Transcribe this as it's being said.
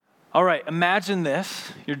All right, imagine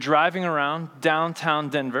this. You're driving around downtown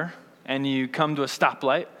Denver, and you come to a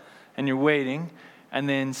stoplight, and you're waiting, and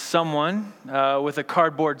then someone with a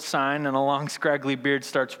cardboard sign and a long scraggly beard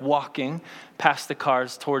starts walking past the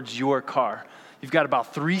cars towards your car. You've got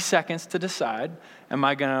about 3 seconds to decide. Am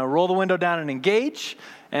I going to roll the window down and engage?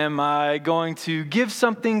 Am I going to give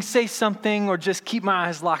something, say something, or just keep my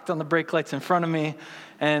eyes locked on the brake lights in front of me,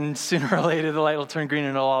 and sooner or later the light will turn green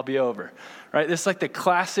and it'll all be over? Right? This is like the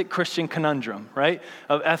classic Christian conundrum, right,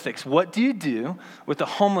 of ethics. What do you do with a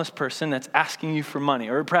homeless person that's asking you for money?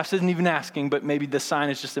 Or perhaps isn't even asking, but maybe the sign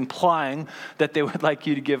is just implying that they would like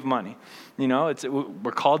you to give money. You know,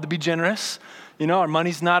 we're called to be generous. You know, our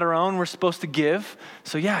money's not our own. We're supposed to give.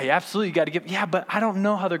 So yeah, you absolutely got to give. Yeah, but I don't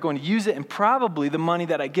know how they're going to use it. And probably the money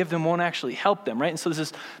that I give them won't actually help them, right? And so there's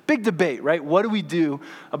this big debate, right? What do we do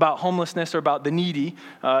about homelessness or about the needy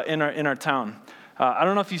in our town? I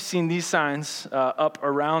don't know if you've seen these signs up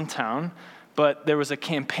around town, but there was a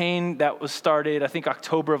campaign that was started, I think,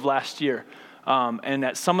 October of last year. And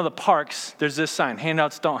at some of the parks, there's this sign,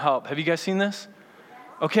 handouts don't help. Have you guys seen this?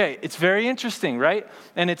 Okay, it's very interesting, right?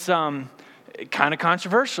 And it's kind of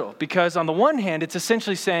controversial because on the one hand, it's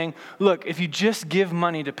essentially saying, look, if you just give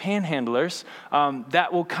money to panhandlers,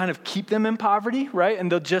 that will kind of keep them in poverty, right?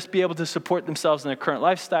 And they'll just be able to support themselves in their current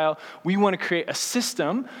lifestyle. We want to create a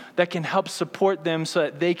system that can help support them so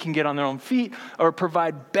that they can get on their own feet or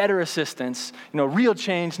provide better assistance, real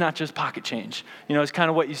change, not just pocket change, is kind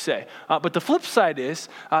of what you say. But the flip side is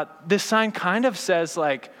this sign kind of says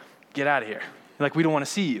like, get out of here. Like, we don't want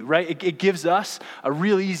to see you, right? It gives us a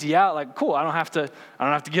real easy out. Like, cool, I don't have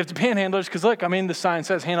to give to panhandlers because look, the sign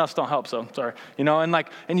says handouts don't help. So sorry,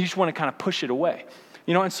 and you just want to kind of push it away,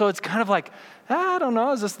 And so it's kind of like, I don't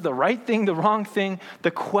know, is this the right thing, the wrong thing? The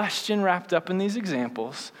question wrapped up in these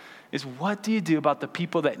examples is, what do you do about the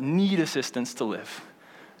people that need assistance to live?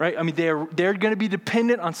 Right? They're going to be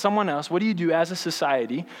dependent on someone else. What do you do as a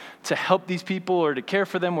society to help these people or to care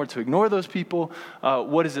for them or to ignore those people?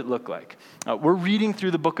 What does it look like? We're reading through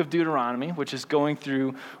the book of Deuteronomy, which is going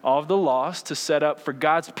through all of the laws to set up for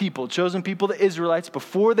God's people, chosen people, the Israelites,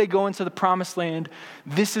 before they go into the promised land.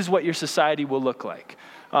 This is what your society will look like.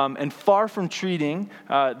 And far from treating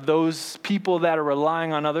those people that are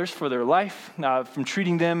relying on others for their life, from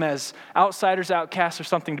treating them as outsiders, outcasts, or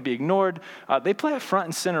something to be ignored, they play a front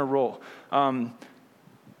and center role.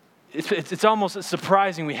 It's almost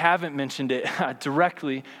surprising we haven't mentioned it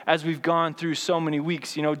directly as we've gone through so many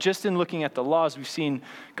weeks. Just in looking at the laws, we've seen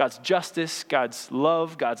God's justice, God's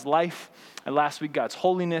love, God's life, and last week, God's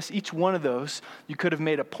holiness. Each one of those, you could have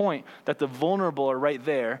made a point that the vulnerable are right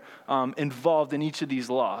there involved in each of these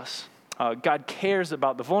laws. God cares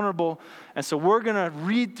about the vulnerable. And so we're going to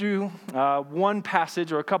read through one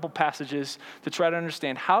passage or a couple passages to try to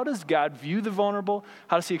understand, how does God view the vulnerable?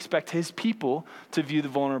 How does he expect his people to view the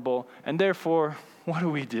vulnerable? And therefore, what do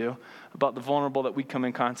we do about the vulnerable that we come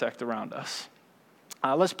in contact around us?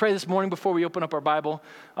 Let's pray this morning before we open up our Bible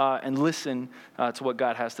and listen to what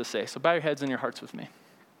God has to say. So bow your heads and your hearts with me.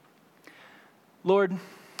 Lord,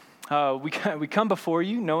 we come before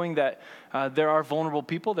you knowing that there are vulnerable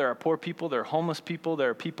people, there are poor people, there are homeless people, there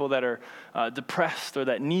are people that are depressed or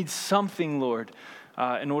that need something, Lord,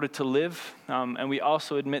 in order to live. And we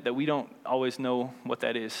also admit that we don't always know what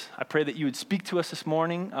that is. I pray that you would speak to us this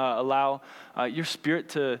morning, allow your Spirit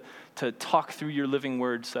to talk through your living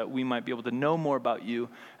words so that we might be able to know more about you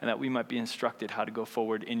and that we might be instructed how to go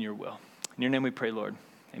forward in your will. In your name we pray, Lord.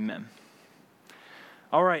 Amen.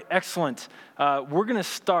 All right, excellent. We're going to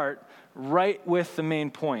start right with the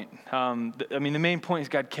main point. The main point is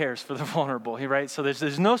God cares for the vulnerable, right? So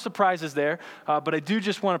there's no surprises there, but I do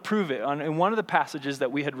just want to prove it. In one of the passages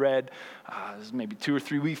that we had read, this is maybe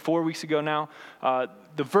 4 weeks ago now,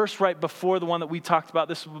 the verse right before the one that we talked about,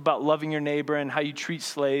 this was about loving your neighbor and how you treat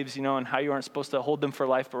slaves, and how you aren't supposed to hold them for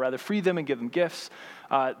life, but rather free them and give them gifts.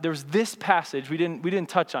 There's this passage, we didn't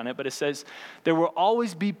touch on it, but it says, there will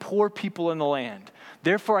always be poor people in the land.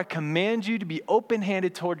 Therefore, I command you to be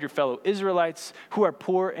open-handed toward your fellow Israelites who are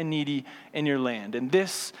poor and needy in your land. And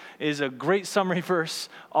this is a great summary verse.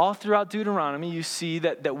 All throughout Deuteronomy, you see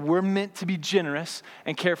that we're meant to be generous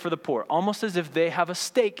and care for the poor, almost as if they have a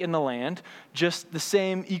stake in the land, just the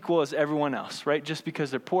same equal as everyone else, right? Just because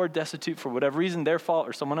they're poor, destitute for whatever reason, their fault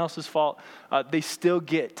or someone else's fault, they still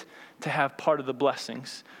get to have part of the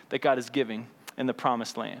blessings that God is giving in the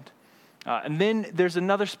promised land. And then there's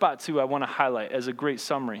another spot, too, I want to highlight as a great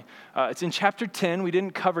summary. It's in chapter 10. We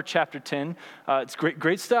didn't cover chapter 10. It's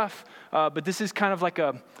great stuff. But this is kind of like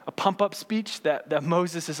a pump-up speech that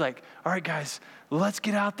Moses is like, all right, guys, let's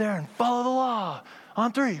get out there and follow the law.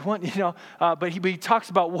 On three, one, but he talks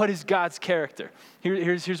about what is God's character.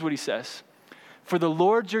 Here's what he says. For the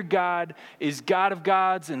Lord your God is God of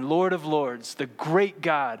gods and Lord of lords, the great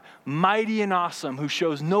God, mighty and awesome, who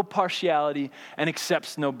shows no partiality and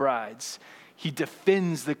accepts no brides. He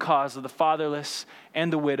defends the cause of the fatherless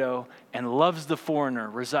and the widow and loves the foreigner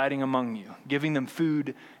residing among you, giving them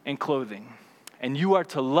food and clothing. And you are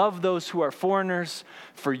to love those who are foreigners,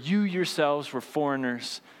 for you yourselves were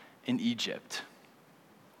foreigners in Egypt.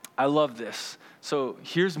 I love this. So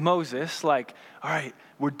here's Moses like, all right,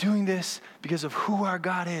 we're doing this because of who our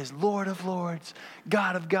God is, Lord of lords,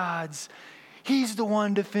 God of gods. He's the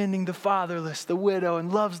one defending the fatherless, the widow,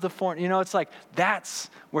 and loves the foreigner. It's like that's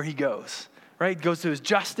where he goes, right? He goes to his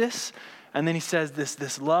justice, and then he says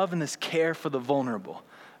this love and this care for the vulnerable.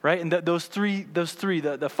 Right? And those three,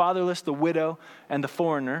 the fatherless, the widow, and the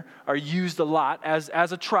foreigner are used a lot as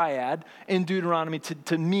a triad in Deuteronomy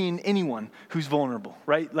to mean anyone who's vulnerable,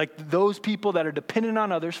 right? Like those people that are dependent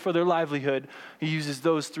on others for their livelihood, he uses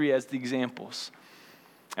those three as the examples.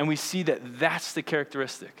 And we see that that's the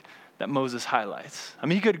characteristic that Moses highlights. I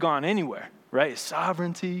mean, he could have gone anywhere, right? His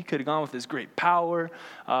sovereignty, could have gone with his great power,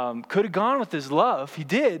 could have gone with his love. He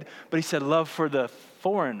did, but he said love for the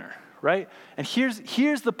foreigner. Right? And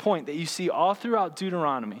here's the point that you see all throughout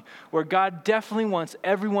Deuteronomy, where God definitely wants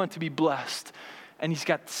everyone to be blessed, and he's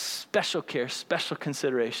got special care, special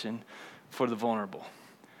consideration for the vulnerable.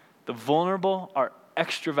 The vulnerable are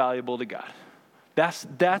extra valuable to God. That's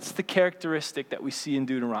the characteristic that we see in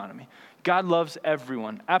Deuteronomy. God loves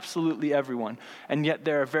everyone, absolutely everyone, and yet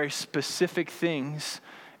there are very specific things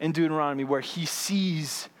in Deuteronomy where he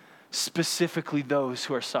sees specifically those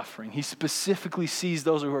who are suffering. He specifically sees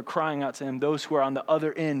those who are crying out to him, those who are on the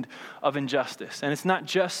other end of injustice. And it's not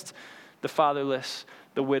just the fatherless,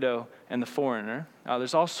 the widow, and the foreigner.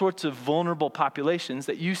 There's all sorts of vulnerable populations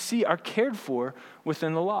that you see are cared for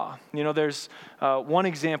within the law. There's one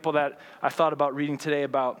example that I thought about reading today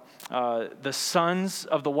about the sons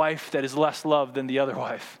of the wife that is less loved than the other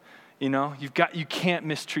wife. You can't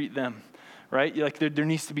mistreat them. Right? Like there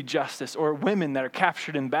needs to be justice. Or women that are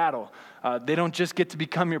captured in battle. They don't just get to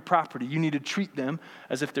become your property. You need to treat them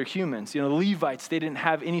as if they're humans. The Levites, they didn't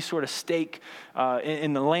have any sort of stake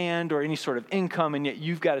in the land or any sort of income, and yet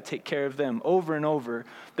you've got to take care of them over and over.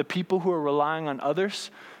 The people who are relying on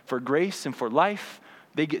others for grace and for life,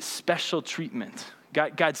 they get special treatment.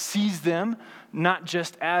 God sees them not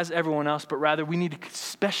just as everyone else, but rather we need to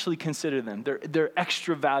especially consider them. They're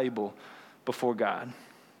extra valuable before God.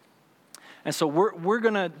 And so we're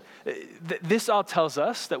going to, this all tells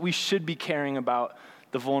us that we should be caring about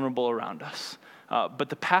the vulnerable around us. But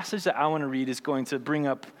the passage that I want to read is going to bring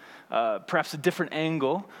up perhaps a different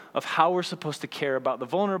angle of how we're supposed to care about the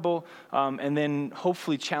vulnerable, and then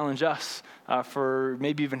hopefully challenge us for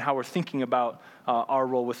maybe even how we're thinking about our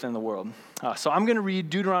role within the world. So I'm going to read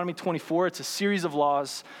Deuteronomy 24. It's a series of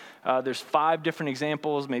laws. There's 5 different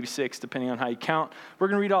examples, maybe 6, depending on how you count. We're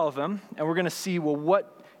going to read all of them, and we're going to see, well,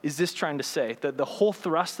 what is this trying to say? The whole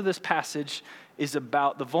thrust of this passage is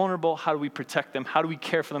about the vulnerable. How do we protect them? How do we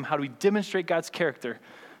care for them? How do we demonstrate God's character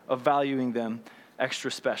of valuing them extra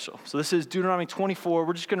special? So this is Deuteronomy 24.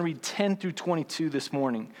 We're just going to read 10 through 22 this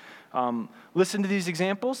morning. Listen to these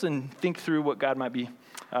examples and think through what God might be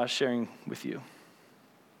sharing with you.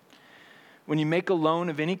 When you make a loan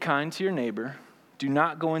of any kind to your neighbor, do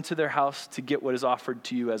not go into their house to get what is offered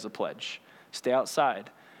to you as a pledge. Stay outside.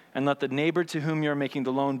 And let the neighbor to whom you're making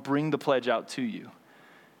the loan bring the pledge out to you.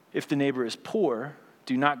 If the neighbor is poor,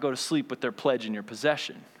 do not go to sleep with their pledge in your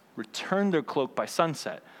possession. Return their cloak by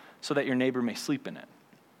sunset, so that your neighbor may sleep in it.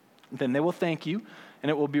 Then they will thank you, and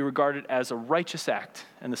it will be regarded as a righteous act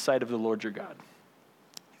in the sight of the Lord your God.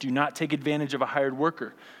 Do not take advantage of a hired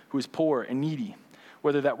worker who is poor and needy,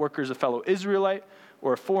 whether that worker is a fellow Israelite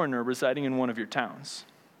or a foreigner residing in one of your towns.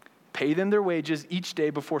 Pay them their wages each day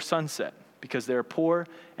before sunset, because they are poor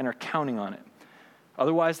and are counting on it.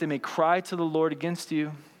 Otherwise, they may cry to the Lord against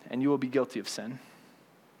you, and you will be guilty of sin.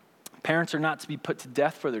 Parents are not to be put to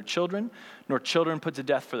death for their children, nor children put to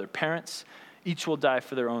death for their parents. Each will die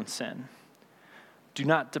for their own sin. Do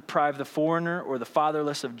not deprive the foreigner or the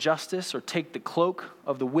fatherless of justice, or take the cloak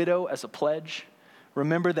of the widow as a pledge.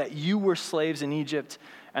 Remember that you were slaves in Egypt,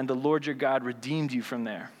 and the Lord your God redeemed you from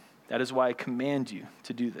there. That is why I command you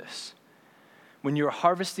to do this. When you are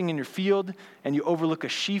harvesting in your field and you overlook a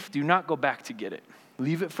sheaf, do not go back to get it.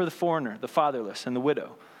 Leave it for the foreigner, the fatherless, and the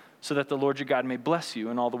widow, so that the Lord your God may bless you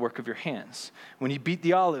in all the work of your hands. When you beat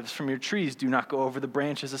the olives from your trees, do not go over the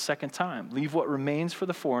branches a second time. Leave what remains for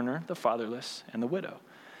the foreigner, the fatherless, and the widow.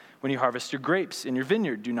 When you harvest your grapes in your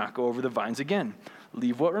vineyard, do not go over the vines again.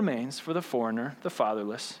 Leave what remains for the foreigner, the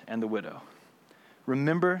fatherless, and the widow.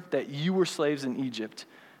 remember that you were slaves in Egypt.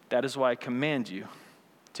 That is why I command you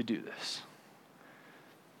to do this.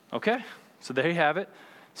 Okay, so there you have it.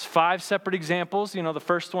 It's 5 separate examples. The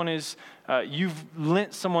first one is you've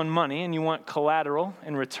lent someone money and you want collateral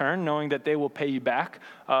in return, knowing that they will pay you back.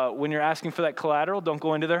 When you're asking for that collateral, don't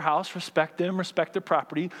go into their house. Respect them, respect their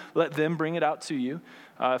property. Let them bring it out to you.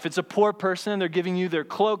 If it's a poor person and they're giving you their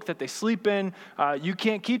cloak that they sleep in, you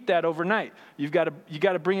can't keep that overnight. You got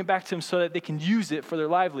to bring it back to them so that they can use it for their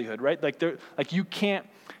livelihood, right? Like you can't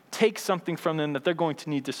take something from them that they're going to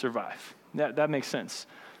need to survive. That makes sense.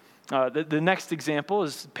 The next example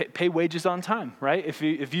is pay wages on time, right?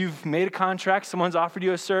 If you've made a contract, someone's offered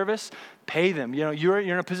you a service, pay them. You're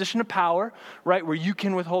in a position of power, right, where you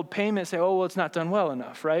can withhold payment, say, oh, well, it's not done well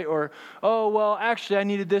enough, right? Or, oh, well, actually, I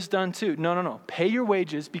needed this done too. No. Pay your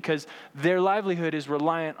wages because their livelihood is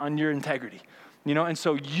reliant on your integrity, and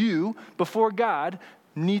so you, before God,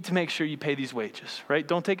 need to make sure you pay these wages, right?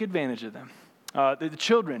 Don't take advantage of them. The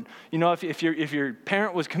children, if your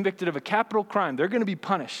parent was convicted of a capital crime, they're going to be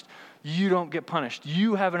punished. You don't get punished.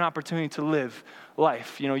 You have an opportunity to live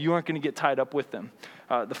life. You aren't going to get tied up with them.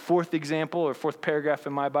 The fourth example or fourth paragraph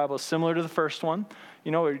in my Bible is similar to the first one.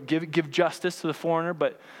 Give justice to the foreigner,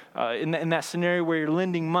 but in that scenario where you're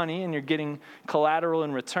lending money and you're getting collateral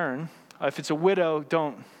in return, if it's a widow,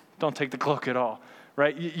 don't take the cloak at all.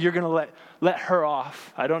 Right? You're going to let her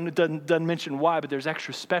off. It doesn't mention why, but there's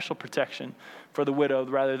extra special protection for the widow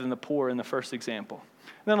rather than the poor in the first example.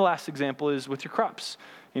 And then the last example is with your crops.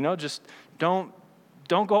 Just don't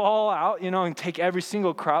go all out, and take every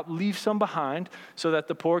single crop. Leave some behind so that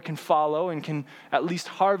the poor can follow and can at least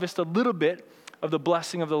harvest a little bit of the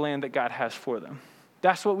blessing of the land that God has for them.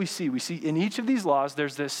 That's what we see. We see in each of these laws,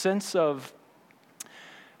 there's this sense of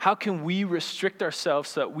how can we restrict ourselves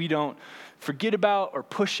so that we don't forget about or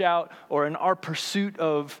push out, or in our pursuit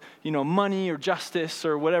of money or justice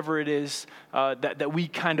or whatever it is that we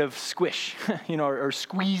kind of squish, or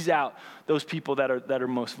squeeze out those people that are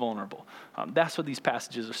most vulnerable. That's what these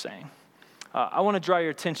passages are saying. I want to draw your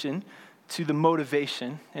attention to the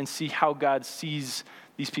motivation and see how God sees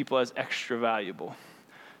these people as extra valuable.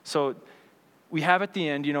 So we have at the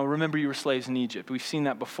end, remember you were slaves in Egypt. We've seen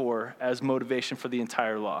that before as motivation for the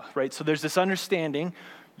entire law, right? So there's this understanding.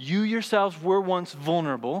 You yourselves were once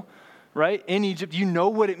vulnerable, right? In Egypt, you know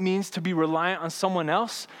what it means to be reliant on someone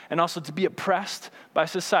else and also to be oppressed by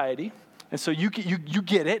society. And so you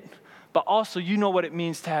get it, but also you know what it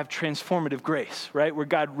means to have transformative grace, right? Where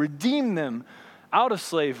God redeemed them out of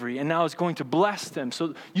slavery and now is going to bless them.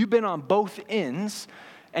 So you've been on both ends,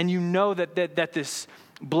 and you know that this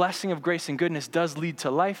blessing of grace and goodness does lead to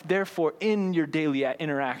life. Therefore, in your daily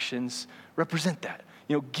interactions, represent that.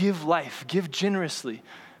 Give life, give generously.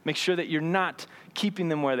 Make sure that you're not keeping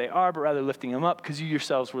them where they are, but rather lifting them up because you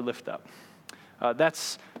yourselves were lifted up.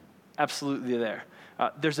 That's absolutely there.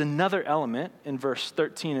 There's another element in verse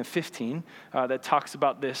 13 and 15 that talks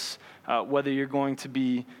about this, whether you're going to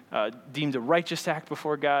be deemed a righteous act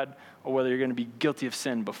before God or whether you're going to be guilty of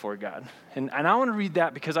sin before God. And I want to read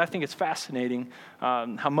that because I think it's fascinating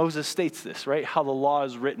how Moses states this, right? How the law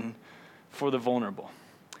is written for the vulnerable.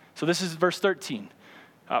 So this is verse 13.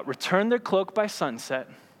 Return their cloak by sunset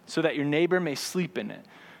so that your neighbor may sleep in it.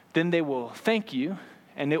 Then they will thank you,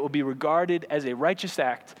 and it will be regarded as a righteous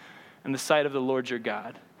act in the sight of the Lord your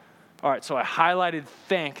God. All right, so I highlighted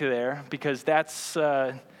thank there because that's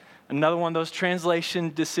another one of those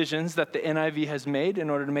translation decisions that the NIV has made in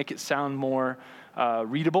order to make it sound more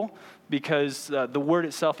readable, because the word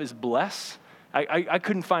itself is bless. I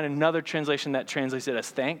couldn't find another translation that translates it as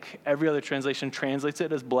thank. Every other translation translates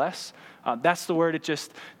it as bless. That's the word.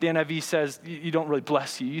 The NIV says you don't really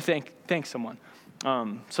bless you thank someone.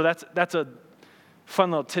 So that's a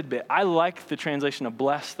fun little tidbit. I like the translation of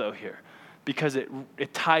bless, though, here, because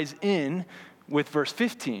it ties in with verse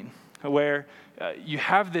 15, where you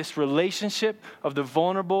have this relationship of the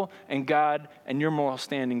vulnerable and God and your moral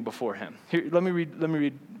standing before him. Here, let me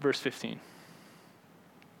read verse 15.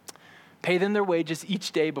 Pay them their wages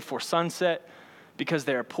each day before sunset, because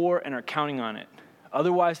they are poor and are counting on it.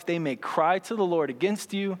 Otherwise, they may cry to the Lord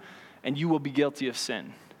against you, and you will be guilty of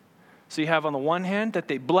sin. So you have on the one hand that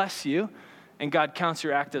they bless you, and God counts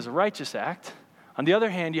your act as a righteous act. On the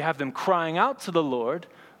other hand, you have them crying out to the Lord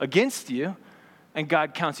against you, and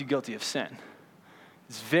God counts you guilty of sin.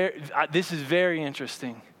 This is very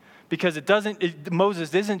interesting, because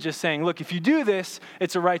Moses isn't just saying, look, if you do this,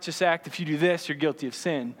 it's a righteous act. If you do this, you're guilty of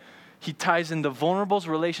sin. He ties in the vulnerable's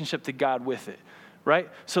relationship to God with it, right?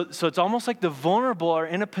 So it's almost like the vulnerable are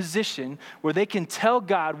in a position where they can tell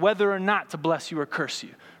God whether or not to bless you or curse you,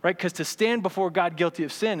 right? Because to stand before God guilty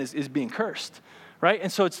of sin is being cursed, right?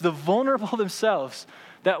 And so it's the vulnerable themselves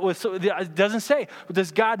that was, so it doesn't say,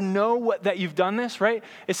 does God know that you've done this, right?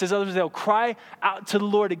 It says others, they'll cry out to the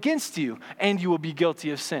Lord against you and you will be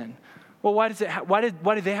guilty of sin. Well, why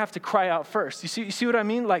did they have to cry out first? You see what I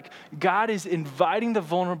mean? Like God is inviting the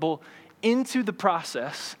vulnerable into the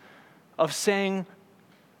process of saying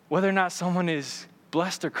whether or not someone is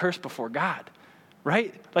blessed or cursed before God,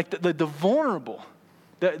 right? Like the vulnerable,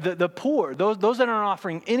 the poor, those that aren't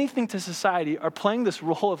offering anything to society are playing this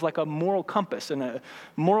role of like a moral compass and a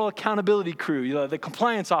moral accountability crew, the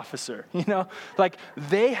compliance officer, like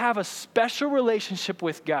they have a special relationship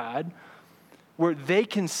with God where they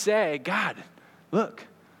can say, God, look.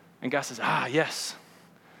 And God says, yes,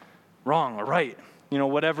 wrong or right,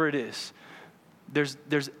 whatever it is. There's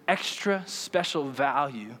extra special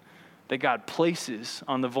value that God places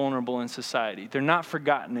on the vulnerable in society. They're not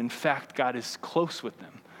forgotten. In fact, God is close with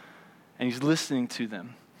them, and he's listening to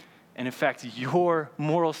them. And in fact, your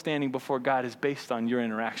moral standing before God is based on your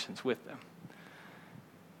interactions with them.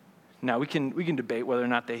 Now, we can debate whether or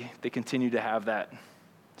not they continue to have that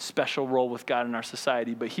special role with God in our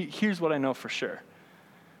society, but here's what I know for sure.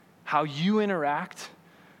 How you interact,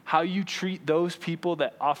 how you treat those people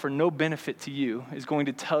that offer no benefit to you is going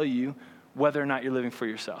to tell you whether or not you're living for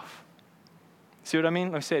yourself. See what I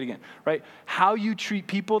mean? Let me say it again, right? How you treat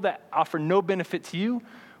people that offer no benefit to you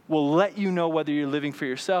will let you know whether you're living for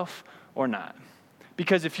yourself or not.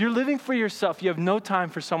 Because if you're living for yourself, you have no time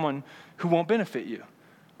for someone who won't benefit you,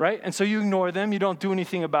 right? And so you ignore them, you don't do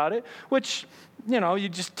anything about it, which, you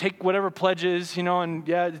just take whatever pledges, and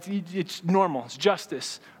it's normal, it's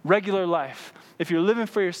justice, regular life. If you're living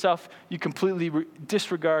for yourself, you completely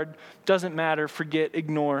disregard, doesn't matter, forget,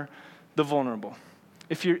 ignore the vulnerable.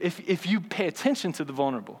 If you pay attention to the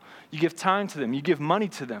vulnerable, you give time to them, you give money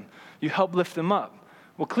to them, you help lift them up.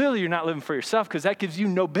 Well, clearly you're not living for yourself because that gives you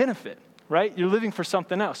no benefit, right? You're living for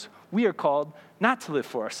something else. We are called not to live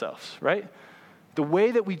for ourselves, right? The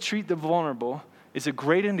way that we treat the vulnerable is a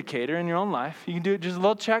great indicator in your own life. You can do it, just a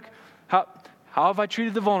little check. How have I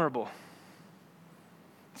treated the vulnerable?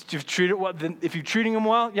 If you're treating them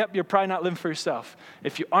well, you're probably not living for yourself.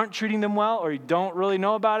 If you aren't treating them well or you don't really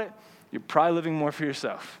know about it, you're probably living more for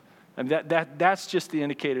yourself. And that's just the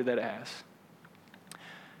indicator that it has.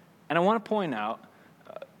 And I want to point out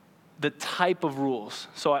the type of rules.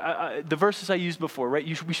 So the verses I used before, right?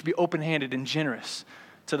 We should be open-handed and generous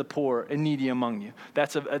to the poor and needy among you.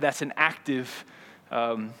 That's an active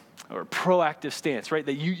or proactive stance, right?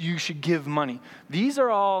 That you should give money. These are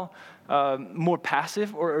all more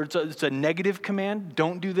passive, or it's a negative command.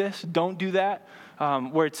 Don't do this, don't do that.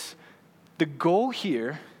 Where it's the goal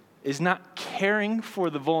here is not caring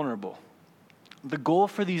for the vulnerable. The goal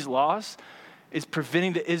for these laws is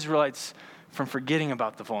preventing the Israelites from forgetting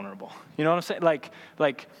about the vulnerable. You know what I'm saying?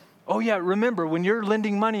 Like, oh yeah, remember when you're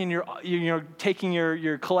lending money and you're taking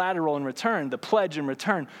your collateral in return, the pledge in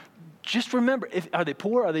return, just remember, are they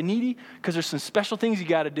poor? Are they needy? Because there's some special things you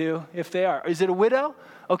got to do if they are. Is it a widow?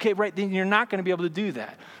 Okay, right, then you're not going to be able to do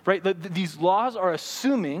that, right? These laws are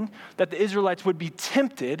assuming that the Israelites would be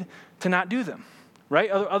tempted to not do them, right?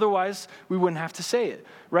 Otherwise, we wouldn't have to say it,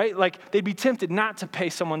 right? Like, they'd be tempted not to pay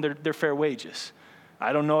someone their fair wages.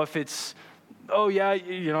 I don't know if it's,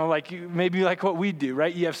 maybe like what we do,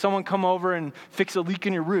 right? You have someone come over and fix a leak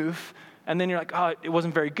in your roof, and then you're like, oh, it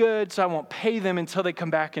wasn't very good, so I won't pay them until they come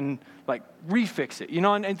back and refix it,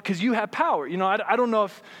 and because you have power. I don't know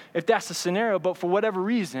if that's the scenario, but for whatever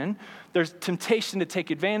reason, there's temptation to take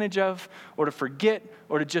advantage of or to forget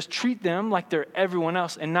or to just treat them like they're everyone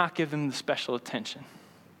else and not give them the special attention.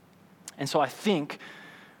 And so I think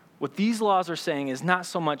what these laws are saying is not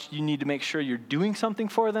so much you need to make sure you're doing something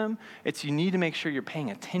for them, it's you need to make sure you're paying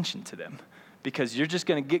attention to them, because you're just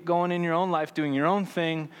going to get going in your own life, doing your own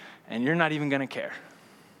thing, and you're not even going to care.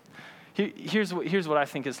 Here's what I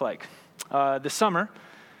think is like. This summer,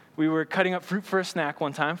 we were cutting up fruit for a snack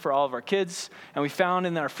one time for all of our kids, and we found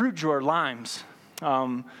in our fruit drawer limes.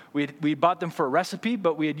 We bought them for a recipe,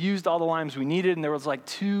 but we had used all the limes we needed, and there was like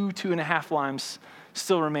 2.5 limes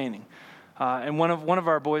still remaining. And one of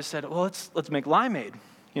our boys said, well, let's make limeade.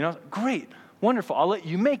 Great, wonderful, I'll let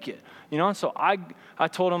you make it. And so I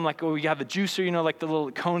told him, we have the juicer, like the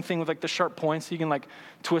little cone thing with the sharp points, so you can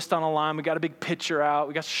twist on a lime. We got a big pitcher out.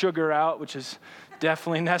 We got sugar out, which is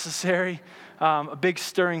definitely necessary. A big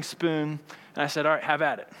stirring spoon. And I said, all right, have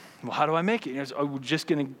at it. Well, how do I make it? He goes, we're just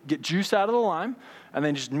going to get juice out of the lime and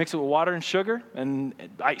then just mix it with water and sugar and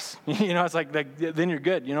ice. It's like then you're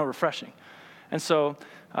good, refreshing. And so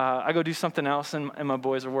I go do something else, and my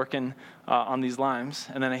boys are working on these limes.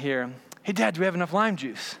 And then I hear, hey, Dad, do we have enough lime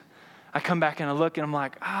juice? I come back and I look, and I'm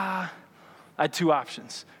like, I had two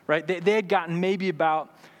options, right? They had gotten maybe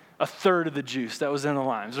about a third of the juice that was in the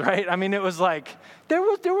limes, right? I mean, it was like, there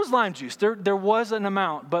was lime juice. There was an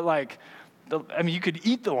amount, but like, you could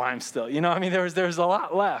eat the lime still, you know? I mean, there was a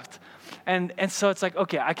lot left. And so it's like,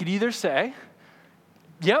 okay, I could either say,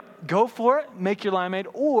 yep, go for it, make your limeade,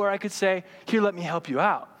 or I could say, here, let me help you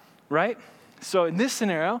out, right? So in this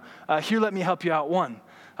scenario, here, let me help you out one.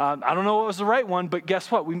 I don't know what was the right one, but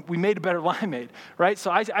guess what? We made a better limeade, right?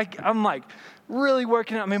 So I'm like really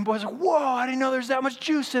working out. I mean, boys are like, whoa, I didn't know there's that much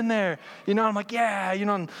juice in there. You know, I'm like, yeah, you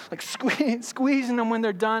know, I'm like squeezing them when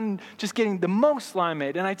they're done, just getting the most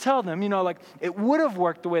limeade. And I tell them, you know, like it would have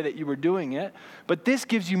worked the way that you were doing it, but this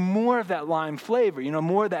gives you more of that lime flavor, you know,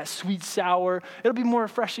 more of that sweet sour. It'll be more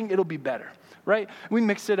refreshing. It'll be better. Right? We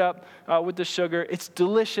mix it up with the sugar. It's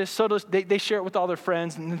delicious. So they share it with all their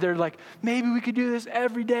friends, and they're like, maybe we could do this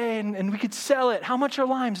every day, and we could sell it. How much are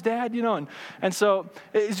limes, Dad? You know, and so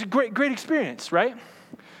it's a great experience, right?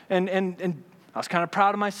 And I was kind of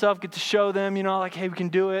proud of myself, get to show them, you know, like, hey, we can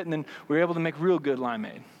do it, and then we were able to make real good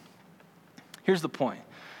limeade. Here's the point.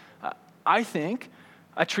 I think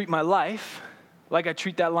I treat my life like I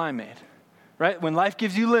treat that limeade. Right? When life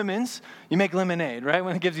gives you lemons, you make lemonade, right?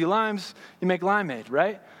 When it gives you limes, you make limeade,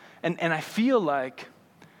 right? And I feel like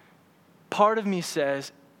part of me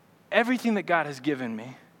says, everything that God has given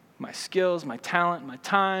me, my skills, my talent, my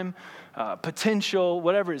time, potential,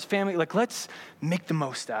 whatever it is, family, like let's make the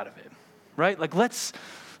most out of it, right? Like let's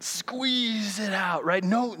squeeze it out, right?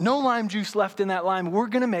 No lime juice left in that lime. We're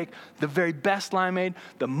going to make the very best limeade,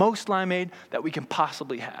 the most limeade that we can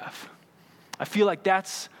possibly have. I feel like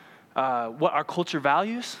that's what our culture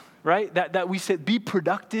values, right? That we said be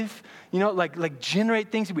productive, you know, like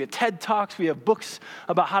generate things. We have TED Talks, we have books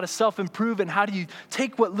about how to self-improve and how do you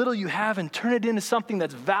take what little you have and turn it into something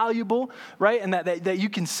that's valuable, right? And that you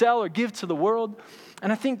can sell or give to the world. And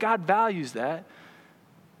I think God values that,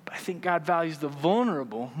 but I think God values the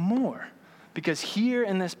vulnerable more, because here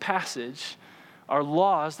in this passage are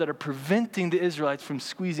laws that are preventing the Israelites from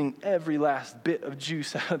squeezing every last bit of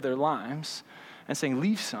juice out of their limes, and saying,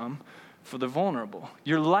 leave some for the vulnerable.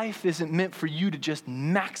 Your life isn't meant for you to just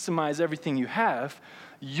maximize everything you have.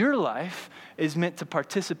 Your life is meant to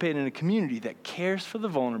participate in a community that cares for the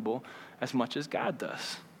vulnerable as much as God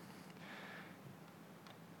does.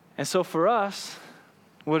 And so for us,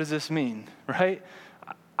 what does this mean, right?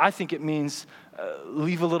 I think it means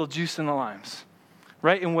leave a little juice in the limes,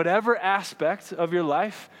 right? In whatever aspect of your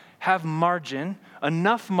life, have margin,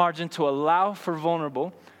 enough margin to allow for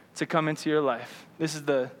vulnerable to come into your life. This is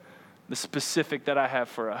the specific that I have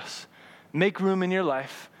for us. Make room in your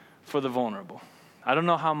life for the vulnerable. I don't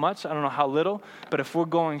know how much, I don't know how little, but if we're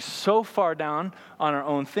going so far down on our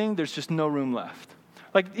own thing, there's just no room left.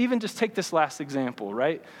 Like even just take this last example,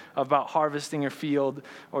 right? About harvesting your field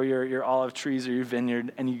or your olive trees or your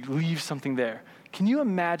vineyard, and you leave something there. Can you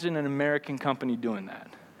imagine an American company doing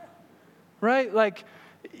that? Right? Like,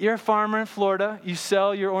 you're a farmer in Florida. You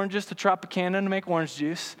sell your oranges to Tropicana to make orange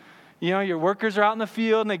juice. You know, your workers are out in the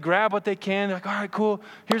field and they grab what they can. They're like, all right, cool.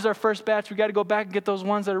 Here's our first batch. We got to go back and get those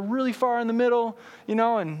ones that are really far in the middle, you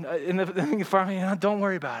know, and the farmer, you know, don't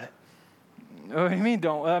worry about it. What do you mean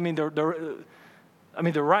don't? I mean,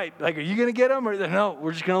 they're right. Like, are you going to get them? Or no,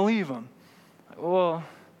 we're just going to leave them. Well,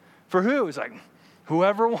 for who? It's like,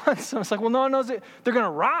 whoever wants them. It's like, well, no one knows it. They're going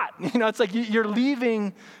to rot. You know, it's like you're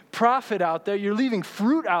leaving profit out there. You're leaving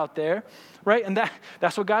fruit out there, right? And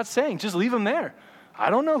that's what God's saying. Just leave them there. I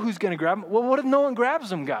don't know who's going to grab them. Well, what if no one grabs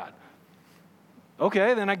them, God?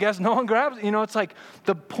 Okay, then I guess no one grabs. You know, it's like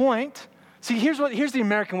the point. See, here's the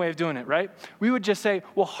American way of doing it, right? We would just say,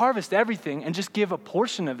 well, harvest everything and just give a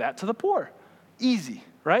portion of that to the poor. Easy,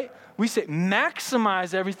 right? We say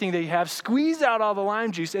maximize everything that you have, squeeze out all the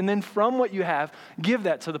lime juice, and then from what you have, give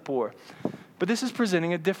that to the poor. But this is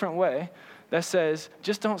presenting a different way that says,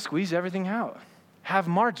 just don't squeeze everything out. Have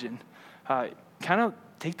margin. Kind of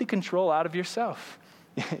take the control out of yourself.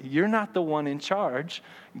 You're not the one in charge.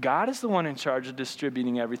 God is the one in charge of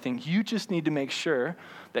distributing everything. You just need to make sure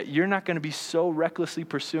that you're not going to be so recklessly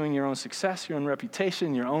pursuing your own success, your own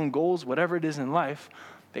reputation, your own goals, whatever it is in life,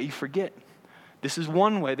 that you forget. This is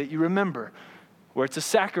one way that you remember, where it's a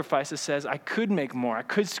sacrifice that says, I could make more, I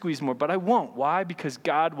could squeeze more, but I won't. Why? Because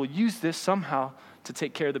God will use this somehow to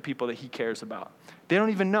take care of the people that he cares about. They don't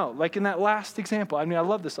even know. Like in that last example, I mean, I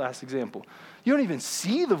love this last example. You don't even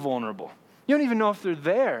see the vulnerable. You don't even know if they're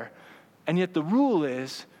there. And yet the rule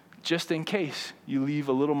is, just in case, you leave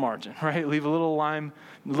a little margin, right? Leave a little lime,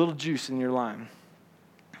 a little juice in your lime.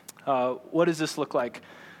 What does this look like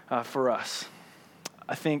for us?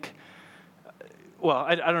 I think, well,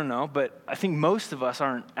 I don't know, but I think most of us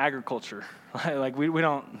aren't agriculture. Like we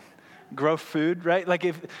don't grow food, right? Like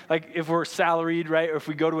if we're salaried, right? Or if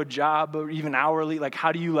we go to a job or even hourly, like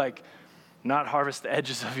how do you like not harvest the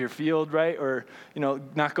edges of your field, right? Or,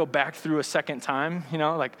 not go back through a second time,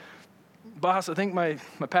 like, boss, I think my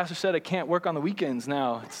pastor said I can't work on the weekends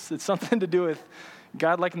now. It's something to do with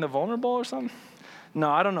God liking the vulnerable or something? No,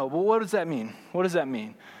 I don't know. But what does that mean? What does that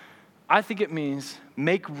mean? I think it means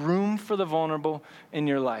make room for the vulnerable in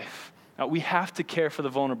your life. We have to care for the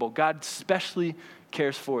vulnerable. God especially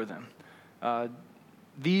cares for them.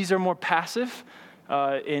 These are more passive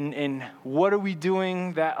in what are we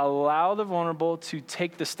doing that allow the vulnerable to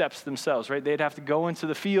take the steps themselves, right? They'd have to go into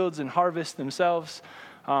the fields and harvest themselves.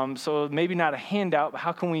 So maybe not a handout, but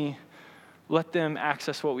how can we let them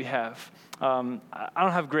access what we have? I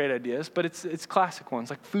don't have great ideas, but it's classic ones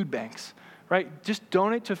like food banks, right? Just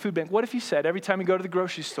donate to a food bank. What if you said every time you go to the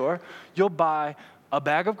grocery store, you'll buy a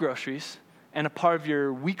bag of groceries and a part of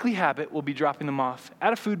your weekly habit will be dropping them off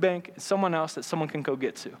at a food bank, someone else that someone can go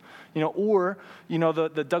get to. Or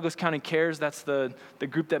the Douglas County Cares, that's the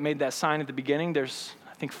group that made that sign at the beginning. There's,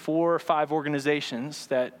 I think, 4 or 5 organizations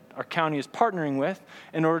that our county is partnering with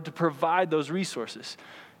in order to provide those resources.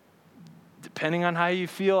 Depending on how you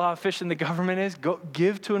feel, how efficient the government is, go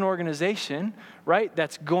give to an organization, right,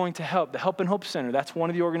 that's going to help. The Help and Hope Center, that's one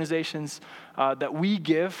of the organizations that we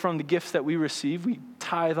give from the gifts that we receive. We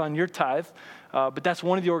tithe on your tithe, but that's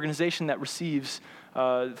one of the organizations that receives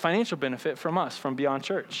financial benefit from us, from Beyond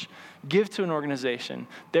Church. Give to an organization.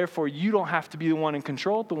 Therefore, you don't have to be the one in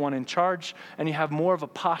control, the one in charge, and you have more of a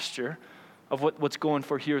posture of what's going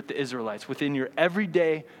for here at the Israelites. Within your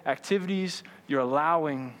everyday activities, you're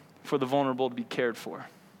allowing for the vulnerable to be cared for.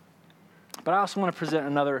 But I also want to present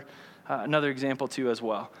another example to you as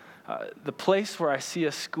well. The place where I see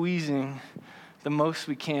us squeezing the most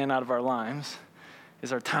we can out of our lives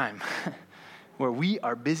is our time, where we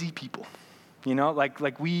are busy people.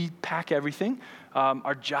 Like we pack everything.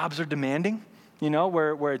 Our jobs are demanding,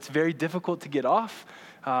 where it's very difficult to get off.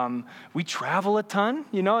 We travel a ton,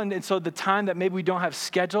 and so the time that maybe we don't have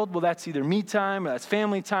scheduled, well, that's either me time, or that's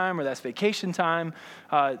family time, or that's vacation time.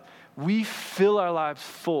 We fill our lives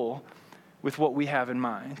full with what we have in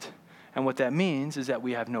mind. And what that means is that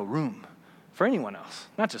we have no room for anyone else,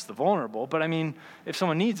 not just the vulnerable, but I mean, if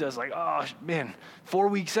someone needs us, like, oh, man, 4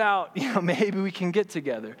 weeks out, maybe we can get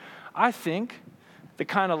together. I think the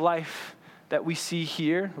kind of life that we see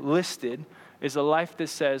here listed is a life that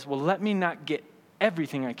says, well, let me not get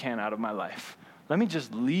everything I can out of my life. Let me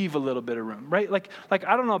just leave a little bit of room, right? Like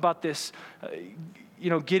I don't know about this,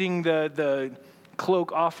 getting the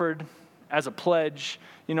cloak offered as a pledge.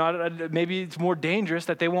 Maybe it's more dangerous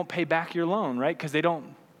that they won't pay back your loan, right? Because they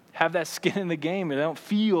don't have that skin in the game and they don't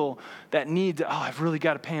feel that need to, I've really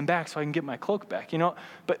got to pay them back so I can get my cloak back,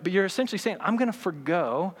 But you're essentially saying, I'm going to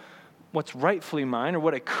forgo what's rightfully mine or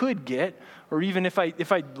what I could get, or even if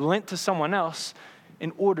I lent to someone else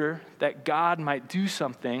in order that God might do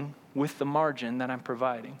something with the margin that I'm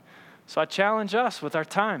providing. So I challenge us with our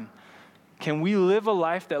time. Can we live a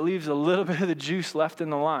life that leaves a little bit of the juice left in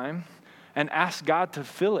the lime and ask God to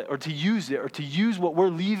fill it or to use it or to use what we're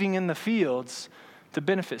leaving in the fields to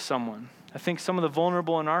benefit someone? I think some of the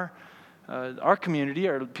vulnerable in our community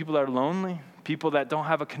are people that are lonely, people that don't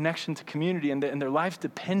have a connection to community, and their lives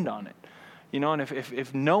depend on it. And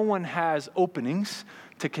if no one has openings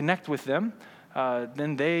to connect with them,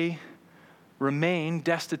 then they remain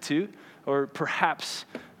destitute or perhaps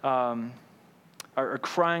are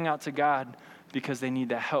crying out to God because they need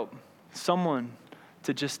that help. Someone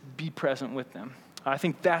to just be present with them. I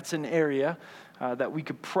think that's an area that we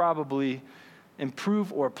could probably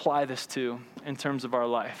improve or apply this to in terms of our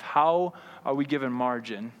life. How are we given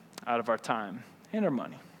margin out of our time and our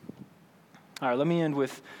money? All right, let me end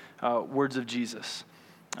with words of Jesus.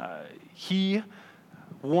 He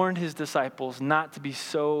warned his disciples not to be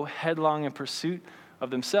so headlong in pursuit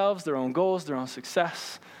of themselves, their own goals, their own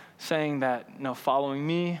success, saying that, following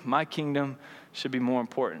me, my kingdom should be more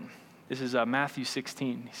important. This is Matthew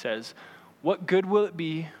 16. He says, what good will it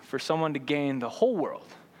be for someone to gain the whole world,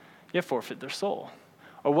 yet forfeit their soul?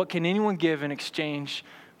 Or what can anyone give in exchange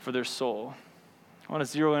for their soul? I want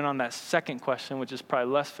to zero in on that second question, which is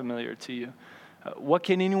probably less familiar to you. What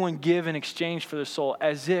can anyone give in exchange for their soul?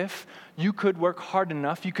 As if you could work hard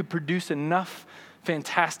enough, you could produce enough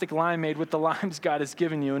fantastic limeade with the limes God has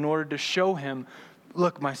given you in order to show him,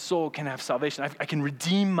 look, my soul can have salvation. I can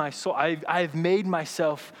redeem my soul. I've made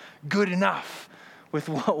myself good enough with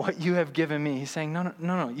what you have given me. He's saying,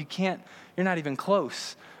 no, you can't. You're not even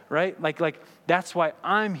close, right? Like that's why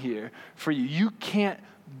I'm here for you. You can't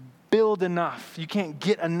build enough. You can't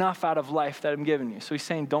get enough out of life that I'm giving you. So he's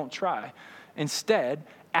saying, don't try. Instead,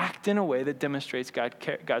 act in a way that demonstrates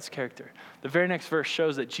God's character. The very next verse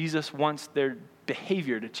shows that Jesus wants their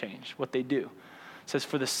behavior to change, what they do. It says,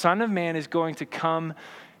 "For the Son of Man is going to come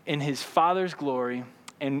in his Father's glory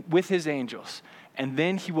and with his angels, and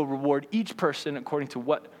then he will reward each person according to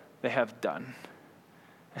what they have done."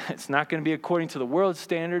 It's not going to be according to the world's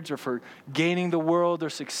standards or for gaining the world or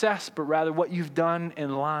success, but rather what you've done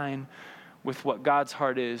in line with what God's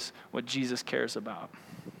heart is, what Jesus cares about.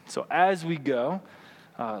 So as we go,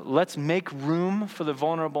 let's make room for the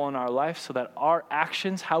vulnerable in our life so that our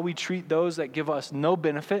actions, how we treat those that give us no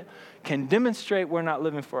benefit, can demonstrate we're not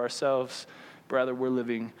living for ourselves, but rather we're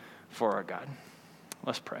living for our God.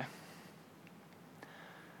 Let's pray.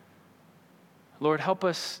 Lord, help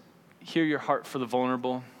us hear your heart for the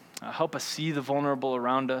vulnerable. Help us see the vulnerable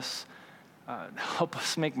around us. Help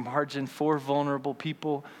us make margin for vulnerable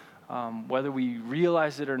people. Whether we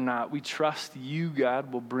realize it or not, we trust you,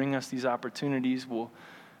 God, will bring us these opportunities, will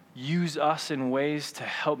use us in ways to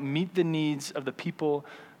help meet the needs of the people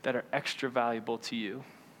that are extra valuable to you.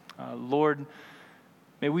 Lord,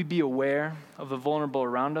 may we be aware of the vulnerable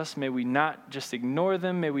around us. May we not just ignore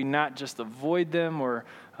them. May we not just avoid them or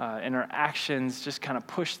in our actions just kind of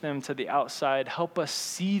push them to the outside. Help us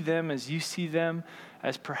see them as you see them,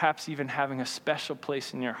 as perhaps even having a special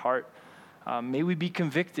place in your heart. May we be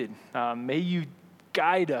convicted. May you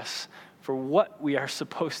guide us for what we are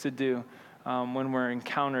supposed to do when we're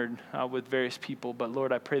encountered with various people. But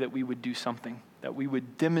Lord, I pray that we would do something, that we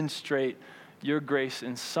would demonstrate your grace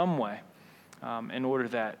in some way in order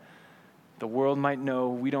that the world might know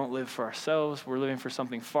we don't live for ourselves. We're living for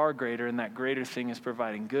something far greater, and that greater thing is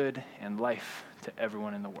providing good and life to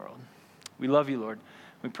everyone in the world. We love you, Lord.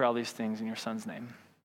 We pray all these things in your Son's name.